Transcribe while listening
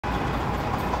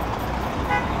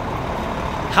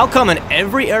How come in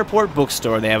every airport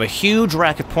bookstore they have a huge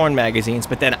rack of porn magazines,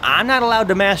 but then I'm not allowed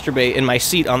to masturbate in my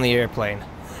seat on the airplane?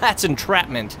 That's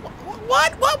entrapment.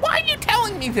 What? Why are you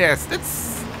telling me this?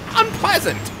 That's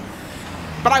unpleasant.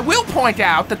 But I will point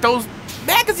out that those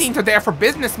magazines are there for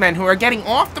businessmen who are getting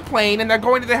off the plane and they're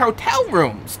going to their hotel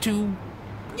rooms to,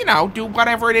 you know, do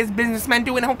whatever it is businessmen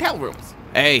do in hotel rooms.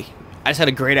 Hey, I just had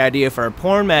a great idea for a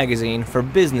porn magazine for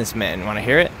businessmen. Want to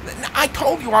hear it? I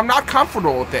told you I'm not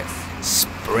comfortable with this.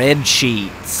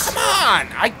 Spreadsheets. Come on!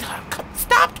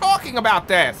 Stop talking about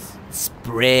this!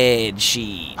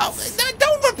 Spreadsheets. Oh,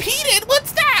 don't repeat it!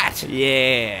 What's that?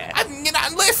 Yeah.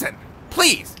 Listen,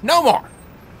 please, no more.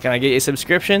 Can I get you a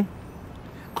subscription?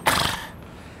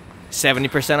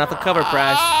 70% off the cover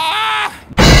price.